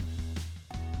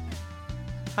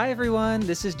Hi, everyone.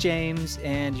 This is James,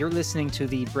 and you're listening to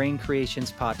the Brain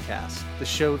Creations Podcast, the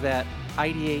show that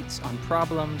ideates on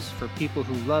problems for people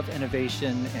who love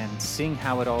innovation and seeing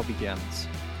how it all begins.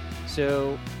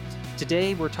 So,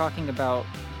 today we're talking about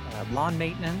lawn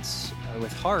maintenance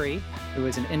with Hari, who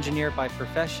is an engineer by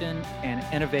profession and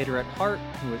an innovator at heart,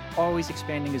 who is always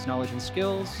expanding his knowledge and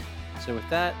skills. So, with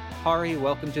that, Hari,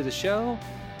 welcome to the show,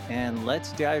 and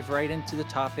let's dive right into the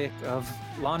topic of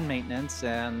lawn maintenance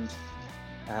and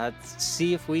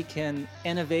see if we can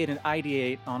innovate and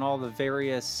ideate on all the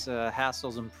various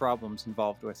hassles and problems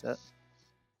involved with it.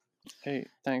 Hey,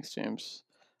 thanks, James.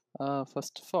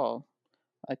 First of all,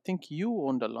 I think you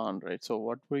owned a lawn, right? So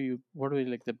what were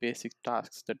like the basic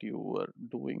tasks that you were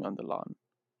doing on the lawn?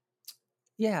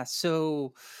 Yeah,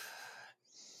 so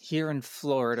here in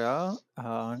Florida,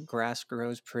 grass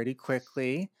grows pretty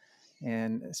quickly,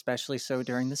 and especially so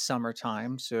during the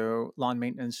summertime. So lawn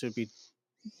maintenance should be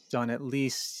done at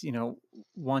least,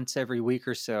 once every week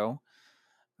or so.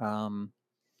 Um,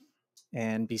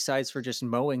 and besides for just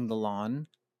mowing the lawn,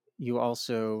 you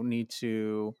also need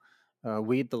to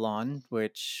weed the lawn,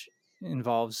 which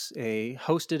involves a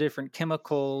host of different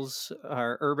chemicals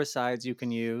or herbicides you can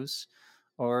use,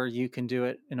 or you can do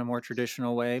it in a more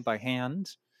traditional way by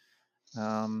hand.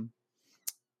 Um,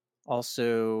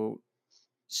 Also,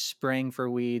 spraying for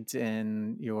weeds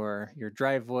in your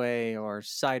driveway or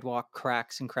sidewalk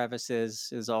cracks and crevices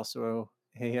is also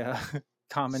a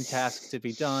common task to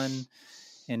be done,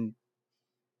 and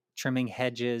trimming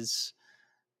hedges,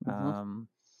 Mm-hmm. um,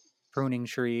 pruning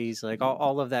trees, like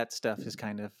all of that stuff is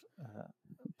kind of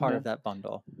part Yeah, of that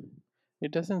bundle.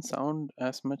 it doesn't sound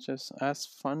as much as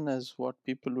fun as what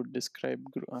people would describe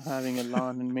having a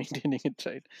lawn and maintaining it,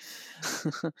 right?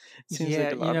 Seems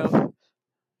like Yeah, a lot of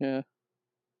yeah.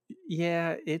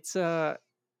 yeah,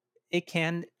 it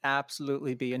can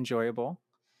absolutely be enjoyable.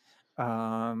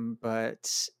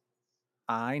 But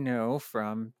I know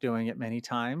from doing it many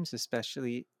times,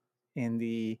 especially in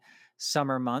the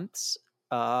summer months,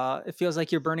 it feels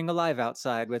like you're burning alive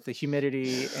outside with the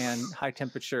humidity and high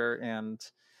temperature, and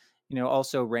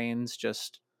also rains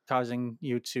just causing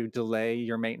you to delay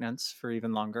your maintenance for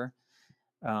even longer.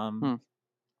 Um, Hmm.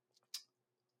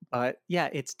 but yeah,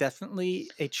 it's definitely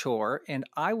a chore, and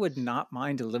I would not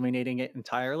mind eliminating it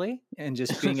entirely and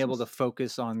just being able to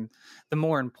focus on the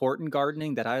more important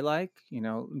gardening that I like,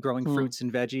 growing Hmm. fruits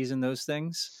and veggies and those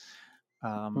things.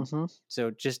 Um, Mm-hmm.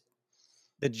 so just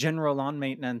the general lawn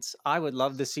maintenance, I would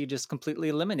love to see just completely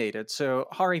eliminated. So,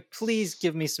 Hari, please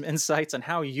give me some insights on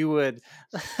how you would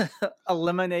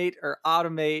eliminate or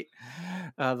automate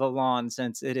the lawn,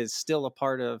 since it is still a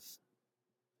part of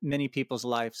many people's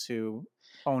lives who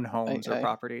own I, homes or I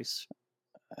properties.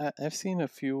 I've seen a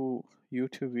few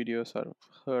YouTube videos or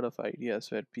heard of ideas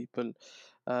where people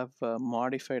have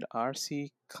modified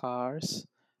RC cars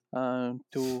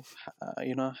to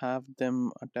have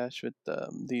them attached with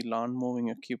the lawn mowing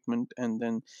equipment and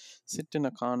then sit in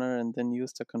a corner and then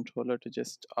use the controller to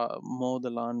just mow the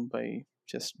lawn by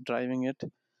just driving it.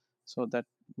 So that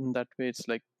way it's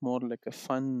like more like a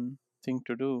fun thing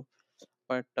to do.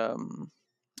 But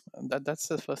that's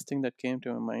the first thing that came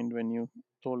to my mind when you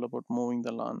told about mowing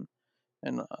the lawn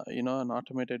and an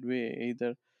automated way,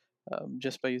 either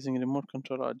just by using a remote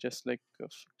control or just like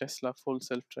Tesla full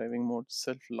self-driving mode,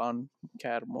 self lawn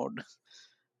care mode.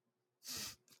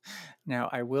 Now,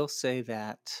 I will say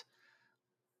that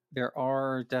there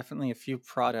are definitely a few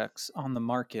products on the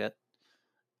market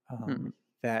Hmm.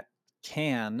 that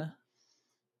can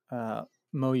uh,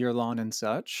 mow your lawn and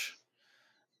such.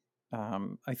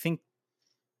 I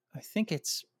think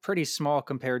it's pretty small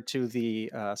compared to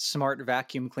the smart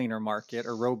vacuum cleaner market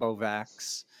or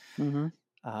RoboVacs, Mm-hmm.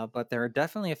 but there are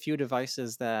definitely a few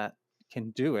devices that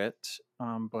can do it.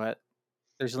 But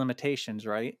there's limitations,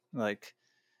 right? Like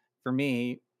for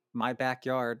me, my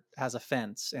backyard has a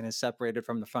fence and is separated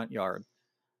from the front yard.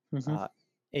 Mm-hmm. Uh,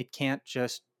 it can't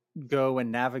just go and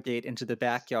navigate into the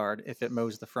backyard if it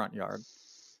mows the front yard.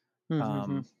 Mm-hmm.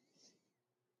 Um,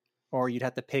 or you'd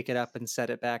have to pick it up and set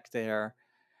it back there.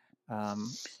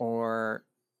 Or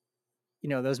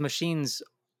those machines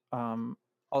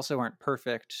also aren't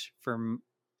perfect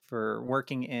for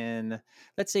working in,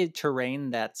 let's say,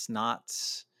 terrain that's not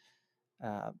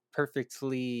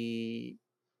perfectly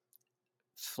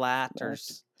flat or That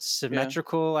yeah,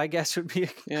 symmetrical, I guess would be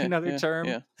yeah, another yeah, term.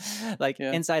 yeah, Like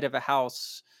yeah. inside of a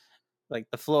house, like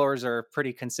the floors are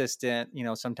pretty consistent.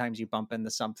 Sometimes you bump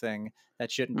into something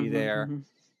that shouldn't be Mm-hmm. there. Mm-hmm.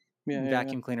 Yeah, yeah, yeah,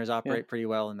 Vacuum cleaners yeah. operate pretty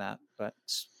well in that, but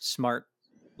smart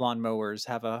lawn mowers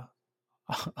have a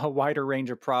wider range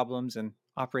of problems and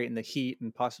operate in the heat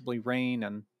and possibly rain,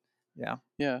 and yeah.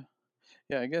 Yeah,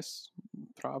 yeah. I guess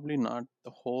probably not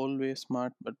the whole way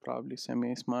smart, but probably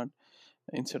semi-smart.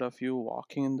 Instead of you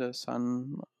walking in the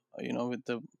sun, with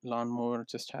the lawnmower,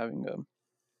 just having a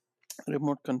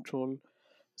remote control,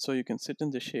 so you can sit in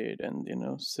the shade and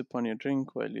sip on your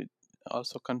drink while you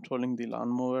also controlling the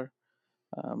lawnmower.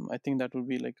 I think that would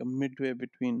be like a midway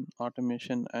between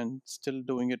automation and still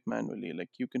doing it manually. Like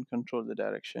you can control the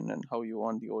direction and how you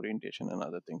want the orientation and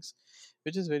other things,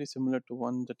 which is very similar to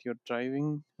one that you're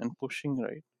driving and pushing,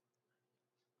 right?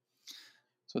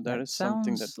 So that That is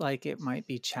something that, sounds like it might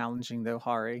be challenging, though,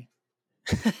 Hari.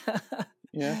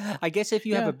 yeah, I guess if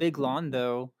you have yeah, a big lawn,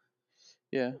 though,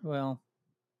 yeah. well,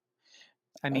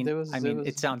 I There mean, I was there mean,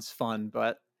 it was sounds fun,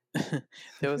 but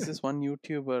there was this one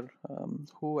YouTuber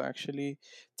who actually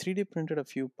 3D printed a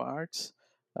few parts,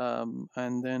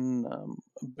 and then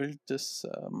built this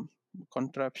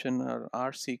contraption or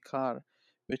RC car,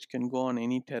 which can go on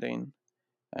any terrain,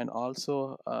 and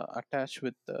also attached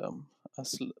with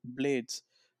blades,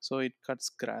 so it cuts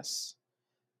grass.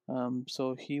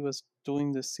 So he was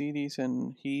doing the series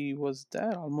and he was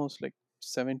there almost like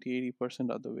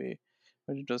 70-80% of the way,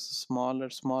 but it was a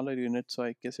smaller unit, so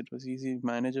I guess it was easy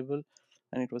manageable,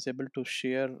 and it was able to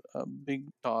shear big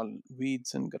tall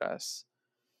weeds and grass.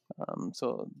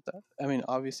 So that, I mean,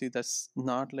 obviously that's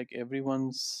not like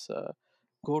everyone's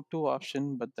go-to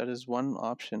option, but that is one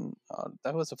option.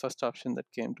 That was the first option that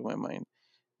came to my mind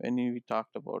when we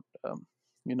talked about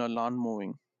lawn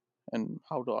mowing and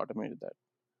how to automate that.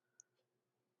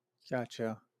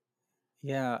 gotcha.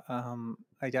 Yeah,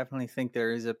 I definitely think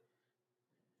there is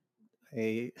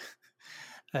a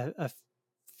a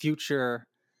future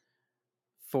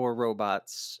for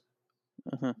robots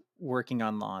Uh-huh. working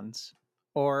on lawns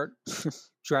or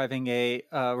driving a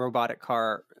robotic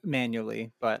car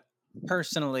manually. But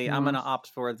personally, I'm going Mm, to opt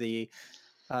for the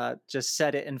just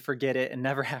set it and forget it and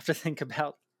never have to think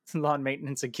about lawn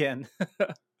maintenance again.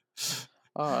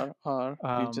 or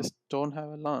you um, just don't have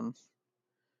a lawn.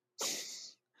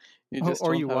 You just or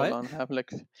don't you have a what? lawn. Have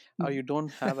like, or you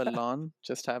don't have a lawn.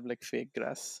 Just have like fake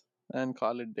grass and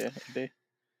call it a day.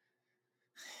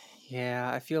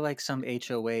 Yeah, I feel like some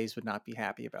HOAs would not be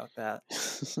happy about that.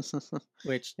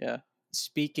 Which, Yeah.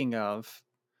 speaking of,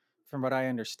 from what I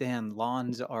understand,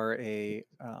 lawns are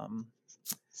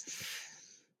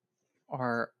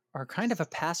are kind of a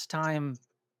pastime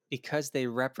because they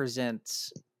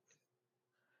represent,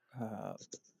 uh,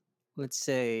 let's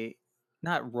say,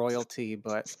 not royalty,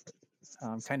 but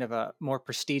kind of a more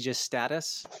prestigious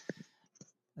status.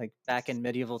 Like back in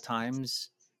medieval times,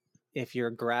 if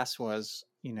your grass was,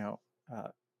 uh,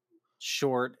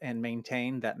 short and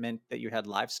maintained, that meant that you had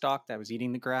livestock that was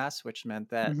eating the grass, which meant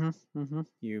that Mm-hmm. Mm-hmm.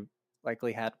 you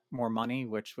likely had more money,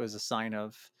 which was a sign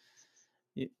of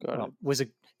Got well it. was a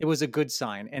it was a good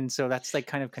sign, and so that's like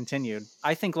kind of continued.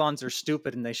 I think lawns are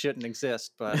stupid and they shouldn't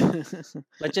exist, but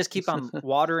let's just keep on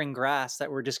watering grass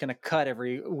that we're just going to cut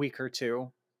every week or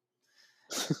two.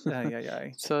 Yeah, yeah.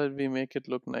 So we make it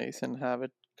look nice and have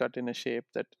it cut in a shape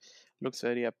that looks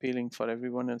very appealing for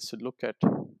everyone else to look at,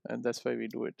 and that's why we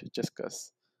do it. Just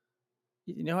cause.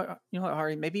 You know what,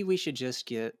 Ari? Maybe we should just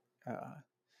get uh,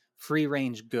 free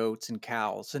range goats and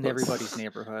cows in everybody's Cause.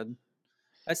 neighborhood.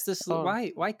 That's this. Oh,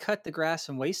 Why cut the grass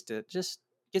and waste it? Just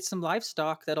get some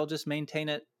livestock that'll just maintain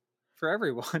it for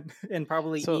everyone and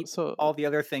probably so eat so all the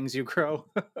other things you grow.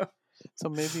 so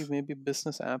maybe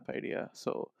business app idea.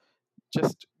 So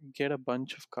just get a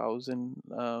bunch of cows and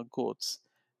goats,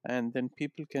 and then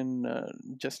people can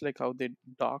just like how they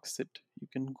dog sit, you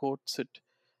can goat sit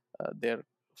their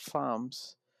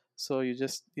farms. So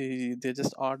they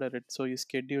just order it, so you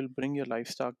schedule, bring your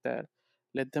livestock there,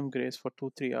 let them graze for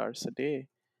 2-3 hours a day,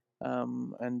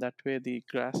 and that way the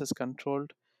grass is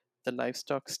controlled, the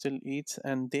livestock still eats,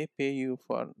 and they pay you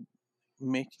for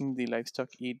making the livestock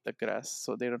eat the grass,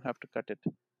 so they don't have to cut it.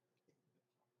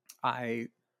 I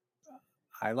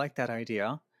I like that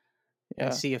idea. I Yeah.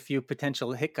 see a few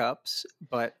potential hiccups,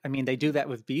 but I mean they do that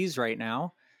with bees right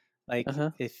now. Like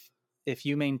Uh-huh. if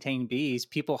you maintain bees,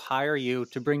 people hire you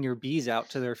to bring your bees out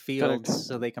to their Correct. fields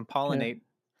so they can Yeah. pollinate,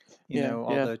 Yeah.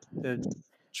 all Yeah. the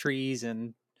trees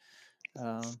and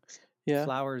uh, Yeah.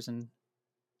 flowers and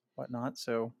whatnot.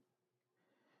 So,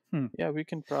 hmm, Yeah, we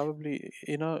can probably,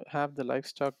 have the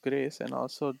livestock graze, and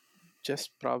also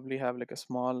just probably have like a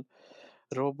small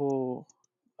robo,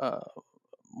 uh,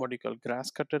 what do you call,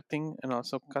 grass cutter thing, and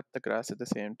also cut the grass at the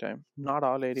same time. Not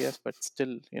all areas, but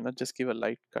still, just give a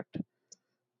light cut.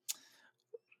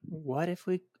 what if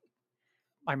we?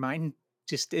 My mind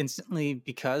just instantly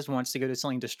because wants to go to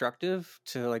something destructive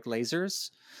to like lasers,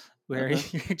 where Uh-huh.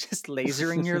 you're just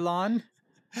lasering your lawn.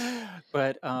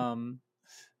 But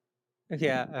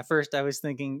yeah, at first I was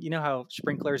thinking, you know how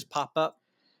sprinklers pop up?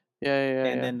 Yeah,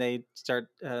 yeah, and yeah, then they start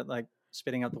like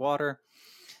spitting out the water.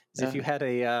 As if yeah. you had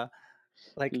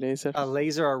like Laser. a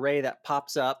laser array that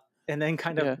pops up and then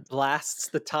kind Yeah. of blasts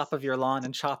the top of your lawn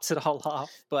and chops it all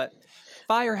off. But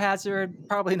fire hazard,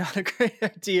 probably not a great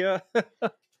idea.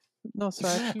 No, so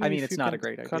I actually, mean, it's not a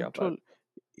great idea, but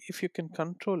if you can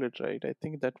control it right, I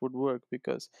think that would work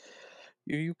because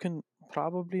you can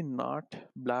probably not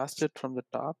blast it from the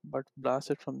top, but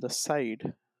blast it from the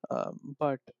side.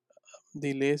 But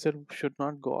the laser should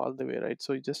not go all the way, right?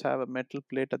 So you just have a metal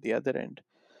plate at the other end.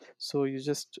 So you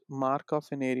just mark off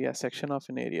an area, section of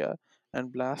an area,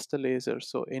 and blast the laser.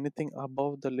 So anything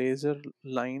above the laser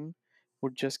line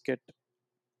would just get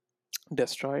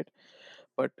destroyed,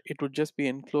 but it would just be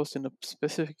enclosed in a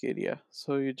specific area.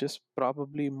 So you're just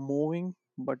probably moving,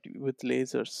 but with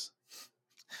lasers.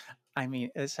 I mean,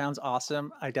 it sounds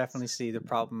awesome. I definitely see the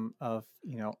problem of,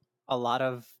 a lot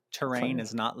of terrain Fire.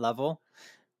 is not level.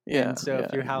 Yeah, And so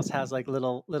if yeah. your house has like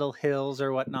little hills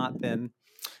or whatnot, then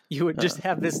you would Uh, just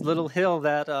have this little hill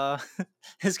that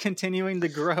is continuing to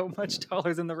grow much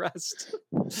taller than the rest.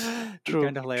 Be true,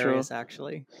 kind of true. hilarious,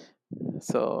 actually.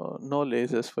 So no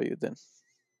lasers for you then.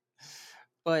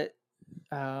 But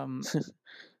um,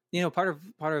 part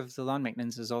of the lawn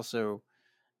maintenance is also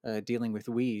dealing with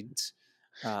weeds,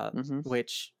 Mm-hmm.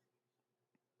 which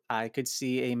I could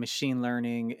see a machine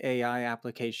learning AI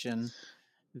application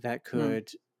that Mm,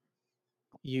 could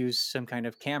use some kind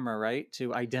of camera, right,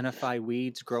 to identify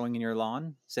weeds growing in your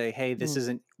lawn. Say, hey, this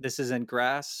mm, isn't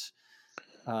grass.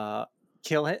 Uh,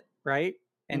 Kill it, right?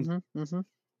 And mm-hmm, mm-hmm,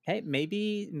 hey,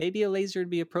 maybe a laser would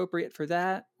be appropriate for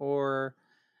that, or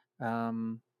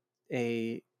um,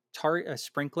 a a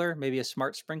sprinkler, maybe a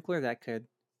smart sprinkler that could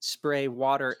spray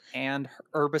water and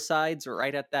herbicides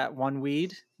right at that one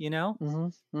weed. mm-hmm,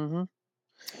 mm-hmm.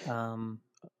 Um,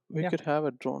 We yeah, could have a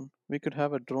drone. We could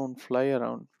have a drone fly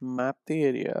around, map the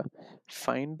area,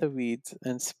 find the weeds,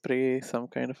 and spray some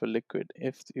kind of a liquid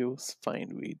if you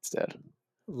find weeds there.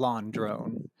 lawn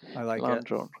drone. I like Lawn it.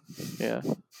 drone. Yeah.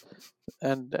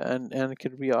 And it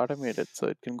can be automated so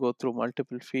it can go through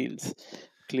multiple fields,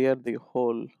 clear the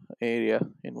whole area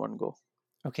in one go.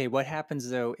 Okay, what happens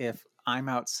though if I'm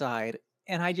outside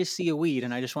and I just see a weed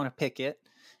and I just want to pick it,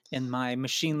 and my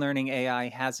machine learning AI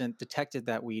hasn't detected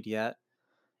that weed yet?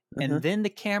 And Uh-huh. then the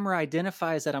camera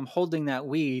identifies that I'm holding that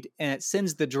weed and it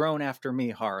sends the drone after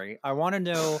me, Hari. I want to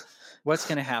know what's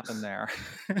going to happen there.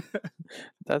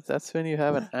 That's when you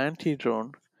have an anti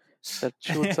drone that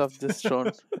shoots and off this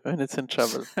drone when it's in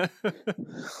trouble.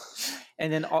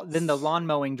 then the lawn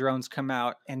mowing drones come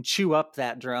out and chew up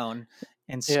that drone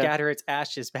and Yeah, scatter its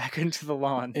ashes back into the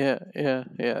lawn.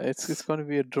 yeah. It's going to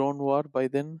be a drone war by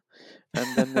then,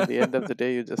 and then at the end of the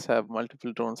day, you just have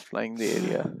multiple drones flying the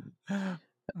area,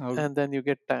 Oh, and then you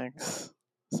get tanks.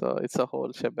 So it's a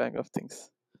whole shebang of things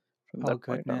from oh that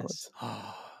point goodness. onwards.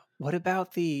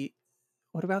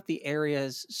 What about the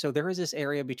areas? So there is this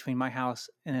area between my house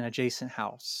and an adjacent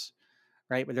house,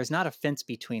 right? But there's not a fence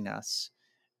between us.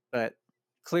 But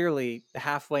clearly, the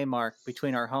halfway mark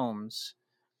between our homes,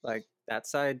 like that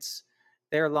side's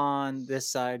their lawn, this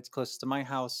side's close to my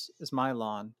house is my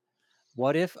lawn.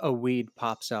 What if a weed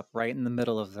pops up right in the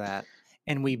middle of that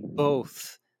and we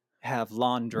both have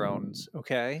lawn drones?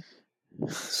 Okay.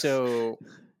 So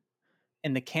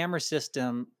in the camera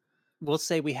system, we'll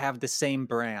say we have the same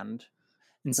brand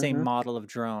and same Uh-huh, model of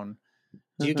drone.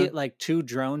 Do you uh-huh. get like two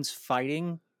drones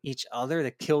fighting each other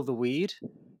to kill the weed?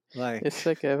 It's Like,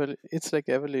 like it's like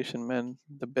evolution, man.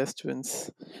 The best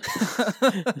wins.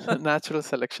 Natural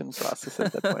selection process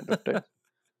at that point of time.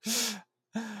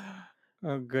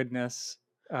 oh goodness.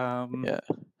 Um, Yeah,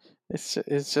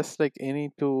 it's just like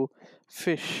any two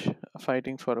fish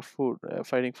fighting for a food,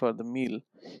 fighting for the meal.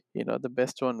 The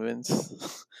best one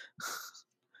wins.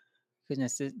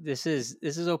 Goodness, this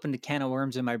is opened a can of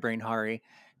worms in my brain, Hari.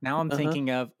 Now I'm Uh huh. thinking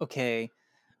of, okay,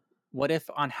 what if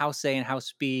on house A and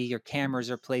house B your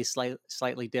cameras are placed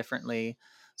slightly differently?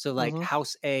 So like Mhm.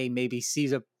 house A maybe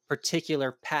sees a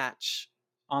particular patch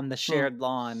on the Mm, shared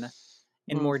lawn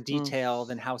in mm, more mm, detail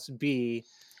than house B.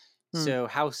 mm, So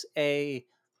house A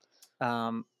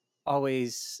um,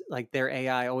 always, like, their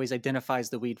AI always identifies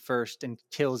the weed first and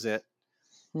kills it,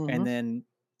 and mhm. then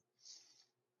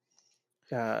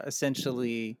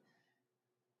essentially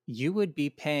you would be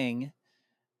paying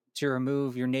to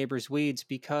remove your neighbor's weeds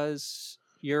because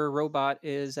your robot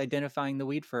is identifying the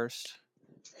weed first.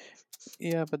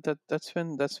 Yeah, but that's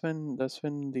when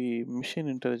the machine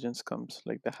intelligence comes,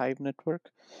 like the Hive network.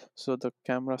 So the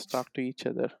cameras talk to each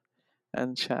other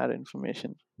and share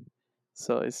information.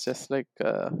 So it's just like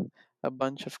a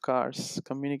bunch of cars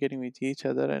communicating with each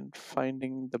other and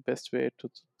finding the best way to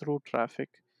through traffic.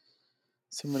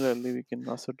 Similarly, we can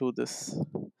also do this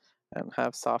and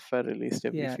have software released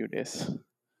every Yeah. few days.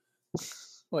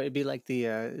 Well, it'd be like the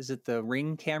is it the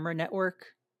Ring camera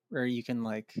network where you can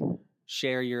like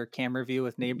share your camera view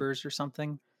with neighbors or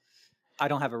something? I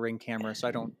don't have a Ring camera, so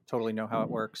I don't totally know how it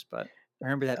works, but I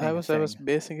remember that being a I was thing.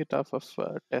 basing it off of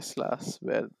Teslas,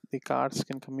 where the cars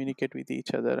can communicate with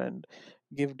each other and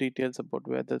give details about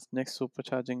where the next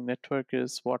supercharging network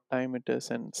is, what time it is,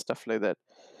 and stuff like that.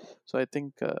 So I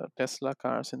think Tesla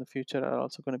cars in the future are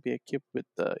also going to be equipped with,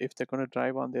 if they're going to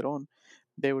drive on their own,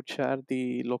 they would share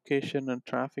the location and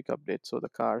traffic updates so the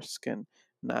cars can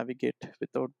navigate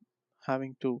without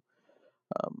having to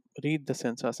read the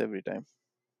sensors every time,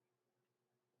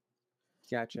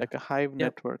 Gotcha. like a hive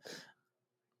Yep. network.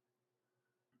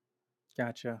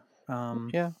 Gotcha.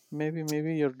 Yeah,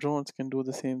 maybe your drones can do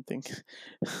the same thing.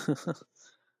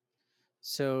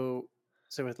 So,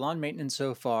 so with lawn maintenance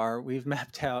so far, we've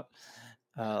mapped out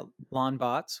lawn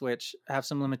bots, which have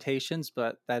some limitations,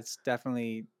 but that's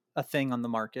definitely a thing on the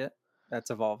market that's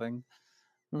evolving.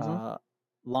 Hmm. Uh,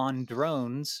 Lawn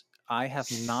drones, I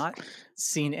have not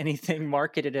seen anything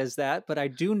marketed as that, but I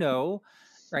do know,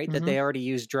 right, that Hmm. they already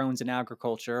use drones in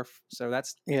agriculture. So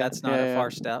Yeah, that's not a yeah,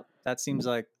 far step. That seems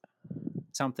like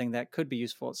something that could be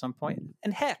useful at some point.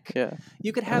 And heck, yeah,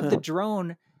 you could have the yeah.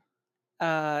 drone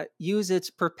use its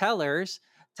propellers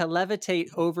to levitate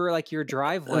over like your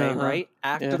driveway, Uh-huh. right?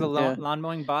 After Yeah, the yeah. lawn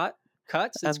mowing bot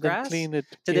cuts its And then grass clean it.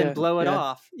 to then Yeah, blow it yeah,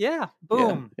 off. Yeah,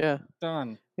 yeah, boom, yeah,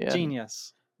 done. yeah.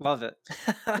 Genius. Love it.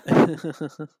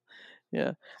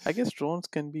 Yeah. I guess drones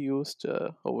can be used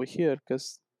over here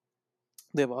because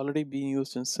they've already been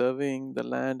used in surveying the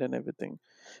land and everything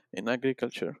in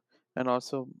agriculture, and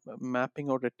also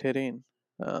mapping out a terrain.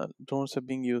 Drones are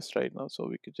being used right now, so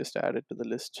we could just add it to the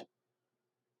list.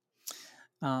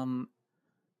 um,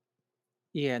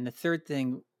 yeah, and the third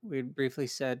thing we briefly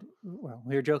said, well,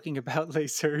 we were joking about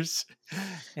lasers,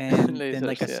 and then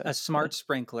like Lasers, yeah, a yeah. smart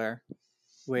sprinkler,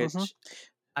 Mm-hmm. which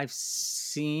I've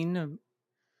seen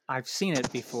I've seen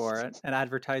it before, an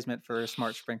advertisement for a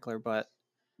smart sprinkler, but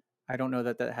I don't know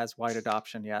that that has wide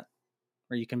adoption yet,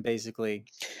 where you can basically,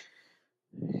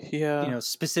 Yeah,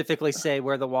 specifically say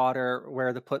where the water,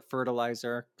 where to put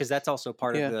fertilizer, because that's also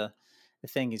part of yeah. the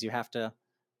thing is you have to,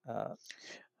 uh,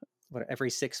 what every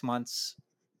 6 months,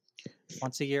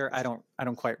 once a year, I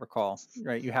don't quite recall,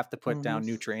 right? You have to put Mm-hmm. down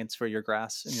nutrients for your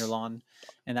grass in your lawn,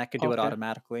 and that could do it Okay.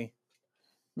 automatically.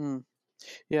 Mm.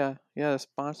 Yeah, yeah, a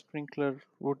smart sprinkler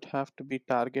would have to be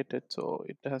targeted, so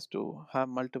it has to have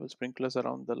multiple sprinklers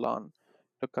around the lawn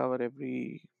to cover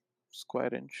every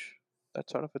square inch, that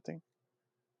sort of a thing.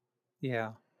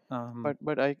 Yeah.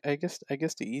 But I guess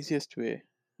the easiest way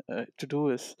to do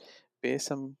is pay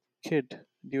some kid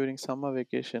during summer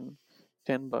vacation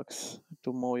 $10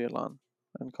 to mow your lawn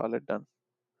and call it done.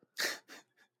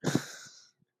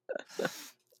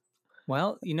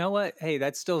 Well, you know what? Hey,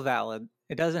 that's still valid.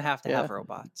 It doesn't have to have Yeah,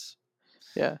 robots.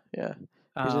 yeah, yeah.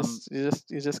 Um, You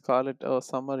just call it a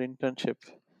summer internship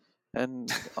and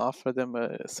offer them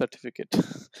a certificate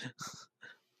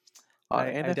or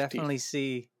I NFT. definitely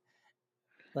see,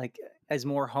 like, as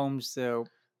more homes though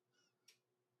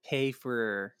pay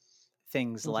for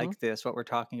things Mm-hmm. like this, what we're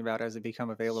talking about as it become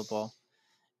available,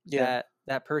 Yeah,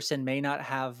 that person may not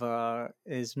have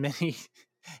as many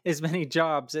as many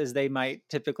jobs as they might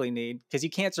typically need, because you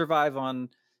can't survive on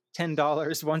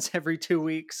 $10 once every 2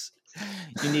 weeks.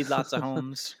 You need lots of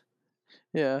homes.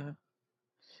 yeah,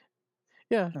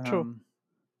 yeah. True, Um,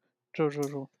 true, true,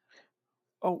 true.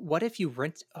 oh, what if you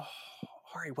rent? Oh,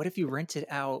 Ari, what if you rented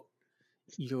out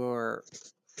your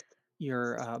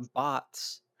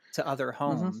bots to other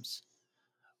Mm-hmm. homes?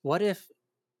 What if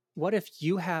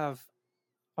you have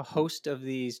a host of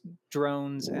these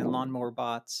drones and lawnmower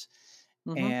bots,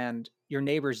 Mm-hmm. and your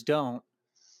neighbors don't,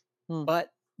 Mm.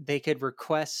 but they could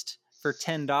request for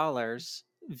 $10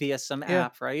 via some Yeah,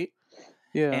 app, right?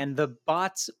 yeah, And the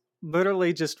bots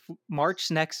literally just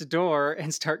march next door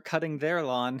and start cutting their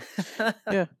lawn.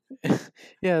 yeah,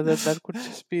 yeah. That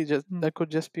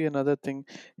could just be another thing.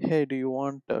 Hey, do you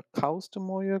want cows to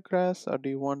mow your grass, or do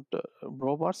you want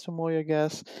robots to mow your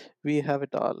grass? We have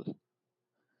it all,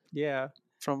 Yeah.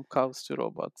 from cows to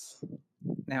robots.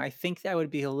 Now I think that would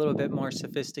be a little bit more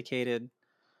sophisticated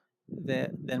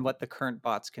than what the current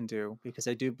bots can do, because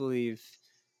I do believe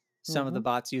some of the Mm-hmm.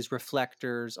 bots use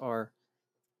reflectors or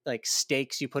like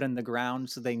stakes you put in the ground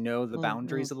so they know the Mm-hmm.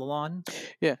 boundaries of the lawn.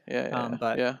 Yeah, yeah, yeah,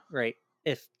 But yeah, right,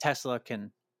 if Tesla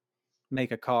can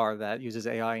make a car that uses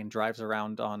AI and drives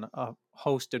around on a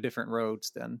host of different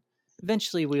roads, then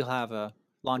eventually we'll have a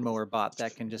lawnmower bot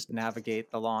that can just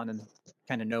navigate the lawn and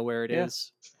kind of know where it yeah.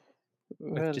 is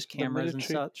with Well, just cameras and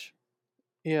such.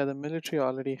 Yeah, the military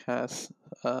already has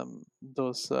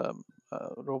those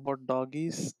robot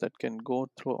doggies that can go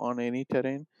through on any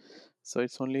terrain. So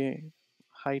it's only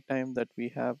high time that we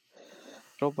have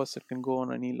robots that can go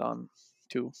on any lawn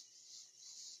too.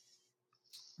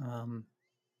 Um,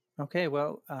 okay,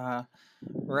 well,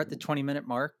 we're at the 20-minute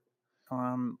mark.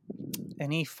 Um,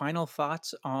 any final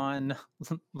thoughts on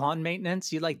lawn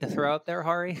maintenance you'd like to throw out there,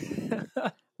 Hari?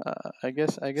 I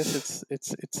guess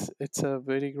it's a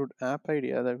very good app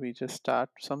idea that we just start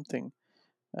something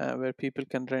where people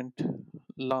can rent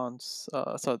lawns.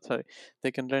 Sorry,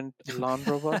 they can rent lawn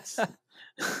robots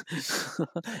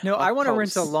No, or I want to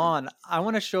rent a cows. lawn. I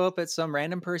want to show up at some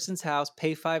random person's house,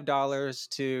 pay $5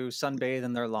 to sunbathe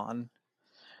in their lawn.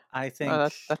 I think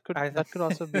That could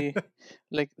also be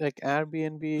like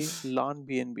Airbnb lawn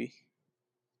BNB.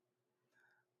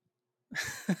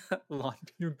 lawn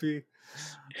B&B.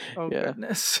 Oh Yeah.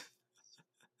 goodness.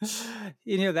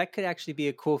 That could actually be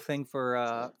a cool thing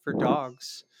for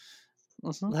dogs.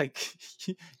 Hmm. Like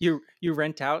you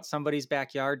rent out somebody's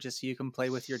backyard just so you can play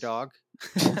with your dog.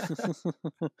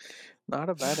 Not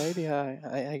a bad idea.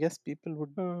 I guess people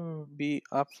would Oh. be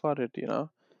up for it.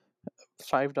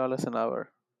 $5 an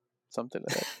hour, something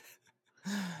like that.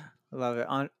 I love it.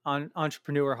 On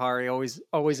entrepreneur Hari,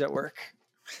 always at work.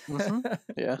 Hmm.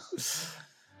 Yeah.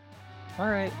 All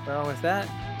right. Well, with that,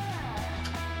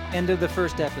 end of the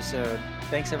first episode.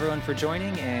 Thanks everyone for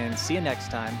joining, and see you next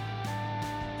time.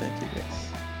 Thank you, guys.